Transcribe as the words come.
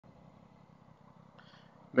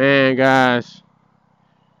Man, guys,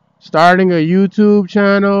 starting a YouTube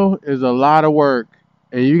channel is a lot of work,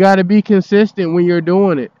 and you got to be consistent when you're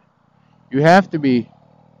doing it. You have to be.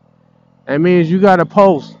 That means you got to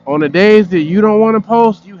post. On the days that you don't want to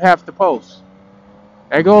post, you have to post.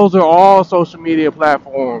 That goes to all social media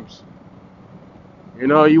platforms. You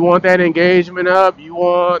know, you want that engagement up. You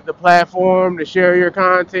want the platform to share your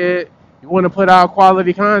content. You want to put out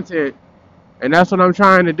quality content. And that's what I'm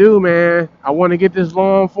trying to do, man. I want to get this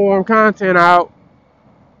long form content out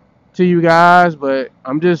to you guys, but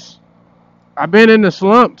I've been in the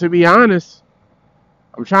slump, to be honest.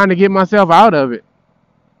 I'm trying to get myself out of it.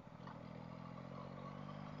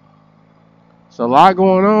 It's a lot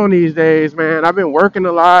going on these days, man. I've been working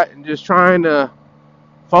a lot and just trying to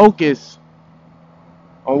focus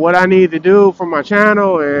on what I need to do for my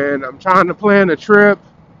channel, and I'm trying to plan a trip,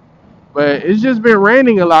 but it's just been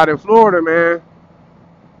raining a lot in Florida, man.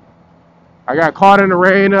 I got caught in the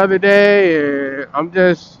rain the other day, and I'm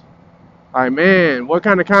just like, man, what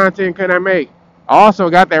kind of content can I make? I also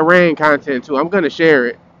got that rain content too. I'm gonna share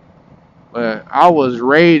it. But I was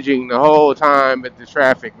raging the whole time at the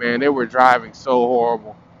traffic, man. They were driving so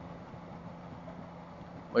horrible.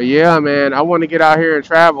 But yeah, man, I want to get out here and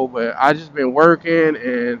travel, but I just been working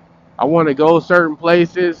and I want to go certain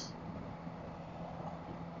places.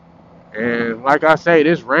 And like I say,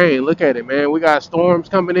 this rain, look at it, man. We got storms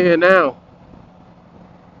coming in now.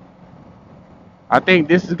 I think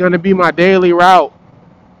this is going to be my daily route,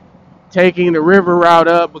 taking the river route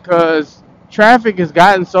up, because traffic has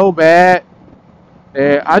gotten so bad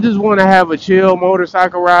that I just want to have a chill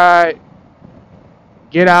motorcycle ride,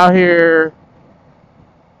 get out here,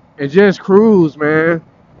 and just cruise, man,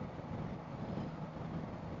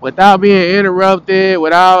 without being interrupted,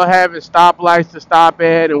 without having stoplights to stop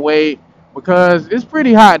at and wait, because it's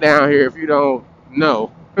pretty hot down here if you don't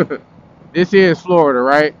know. This is Florida,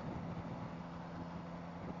 right?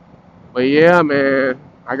 But yeah, man,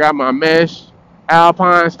 I got my mesh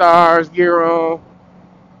Alpine Stars gear on.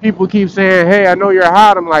 People keep saying, hey, I know you're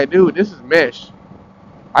hot. I'm like, dude, this is mesh.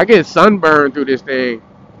 I get sunburned through this thing.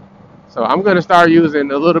 So I'm going to start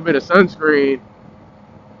using a little bit of sunscreen.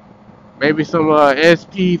 Maybe some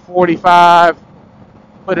SP45.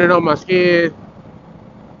 Put it on my skin.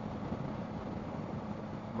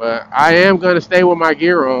 But I am going to stay with my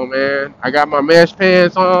gear on, man. I got my mesh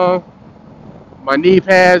pants on. My knee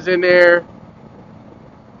pads in there.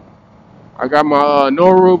 I got my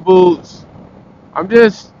Noru boots. I'm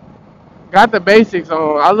just got the basics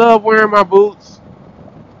on. I love wearing my boots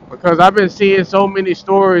because I've been seeing so many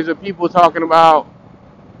stories of people talking about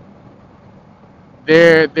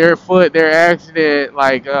their foot, their accident.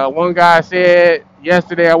 Like one guy said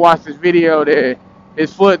yesterday, I watched this video that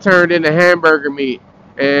his foot turned into hamburger meat.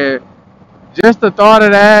 And just the thought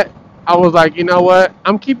of that, I was like, you know what?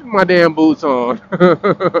 I'm keeping my damn boots on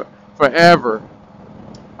forever.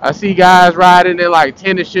 I see guys riding in like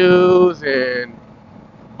tennis shoes and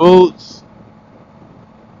boots.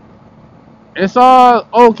 It's all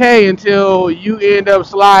okay until you end up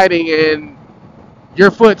sliding and your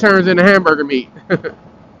foot turns into hamburger meat.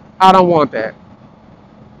 I don't want that.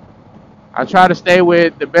 I try to stay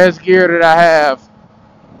with the best gear that I have.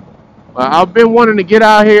 I've been wanting to get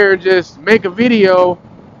out here and just make a video,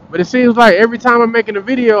 but it seems like every time I'm making a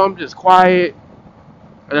video, I'm just quiet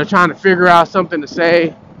and I'm trying to figure out something to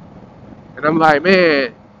say. And I'm like,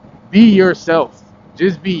 man, be yourself.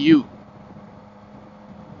 Just be you.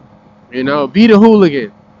 You know, be the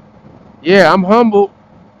hooligan. Yeah, I'm humble,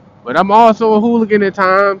 but I'm also a hooligan at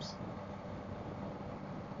times.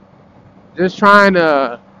 Just trying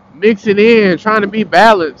to mix it in, trying to be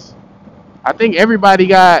balanced. I think everybody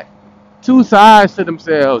got two sides to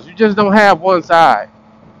themselves. You just don't have one side.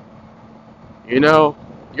 You know,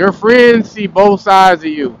 your friends see both sides of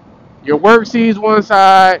you. Your work sees one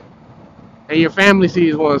side, and your family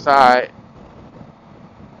sees one side.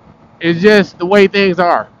 It's just the way things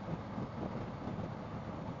are.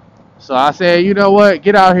 So I said, you know what?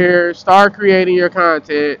 Get out here, start creating your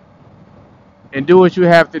content, and do what you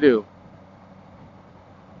have to do.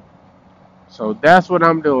 So that's what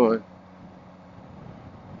I'm doing.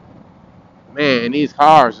 Man, these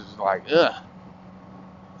cars is like, ugh.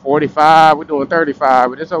 45, we're doing 35,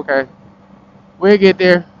 but it's okay. We'll get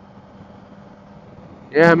there.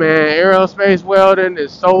 Yeah, man, aerospace welding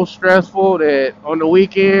is so stressful that on the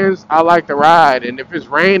weekends, I like to ride. And if it's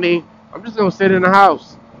raining, I'm just going to sit in the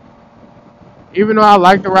house. Even though I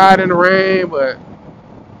like to ride in the rain, but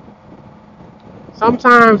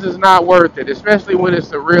sometimes it's not worth it, especially when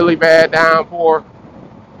it's a really bad downpour.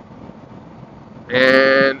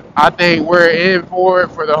 And I think we're in for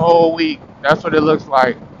it for the whole week. That's what it looks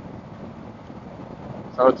like.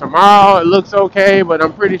 So So tomorrow it looks okay, but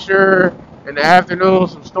I'm pretty sure in the afternoon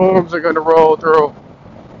some storms are going to roll through.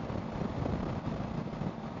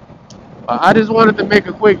 I just wanted to make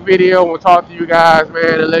a quick video and talk to you guys,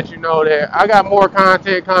 man, and let you know that I got more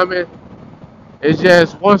content coming. It's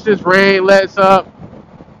just once this rain lets up,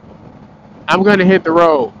 I'm going to hit the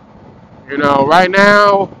road. You know, right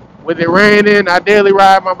now, with it raining, I daily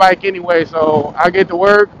ride my bike anyway, so I get to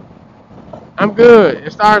work, I'm good.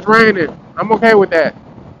 It starts raining, I'm okay with that.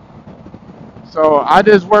 So I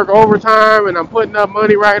just work overtime and I'm putting up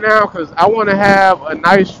money right now because I want to have a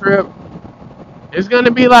nice trip. It's going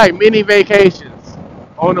to be like mini vacations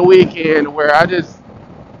on the weekend where I just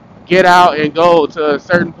get out and go to a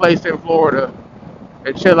certain place in Florida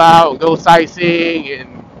and chill out, go sightseeing,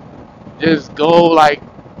 and just go like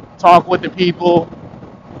talk with the people.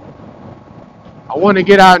 I want to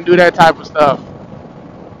get out and do that type of stuff,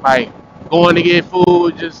 like going to get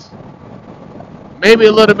food, just maybe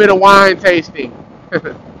a little bit of wine tasting.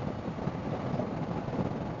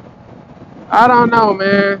 I don't know,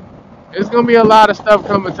 man. It's gonna be a lot of stuff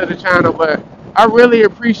coming to the channel, but I really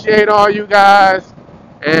appreciate all you guys.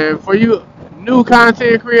 And for you new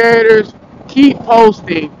content creators, keep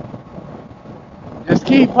posting. Just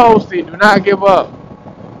keep posting. Do not give up.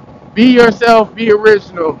 Be yourself. Be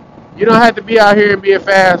original. You don't have to be out here and be a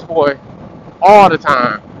fast boy all the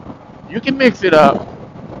time. You can mix it up.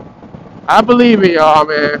 I believe in y'all,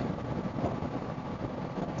 man.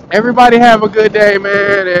 Everybody have a good day,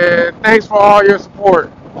 man, and thanks for all your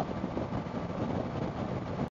support.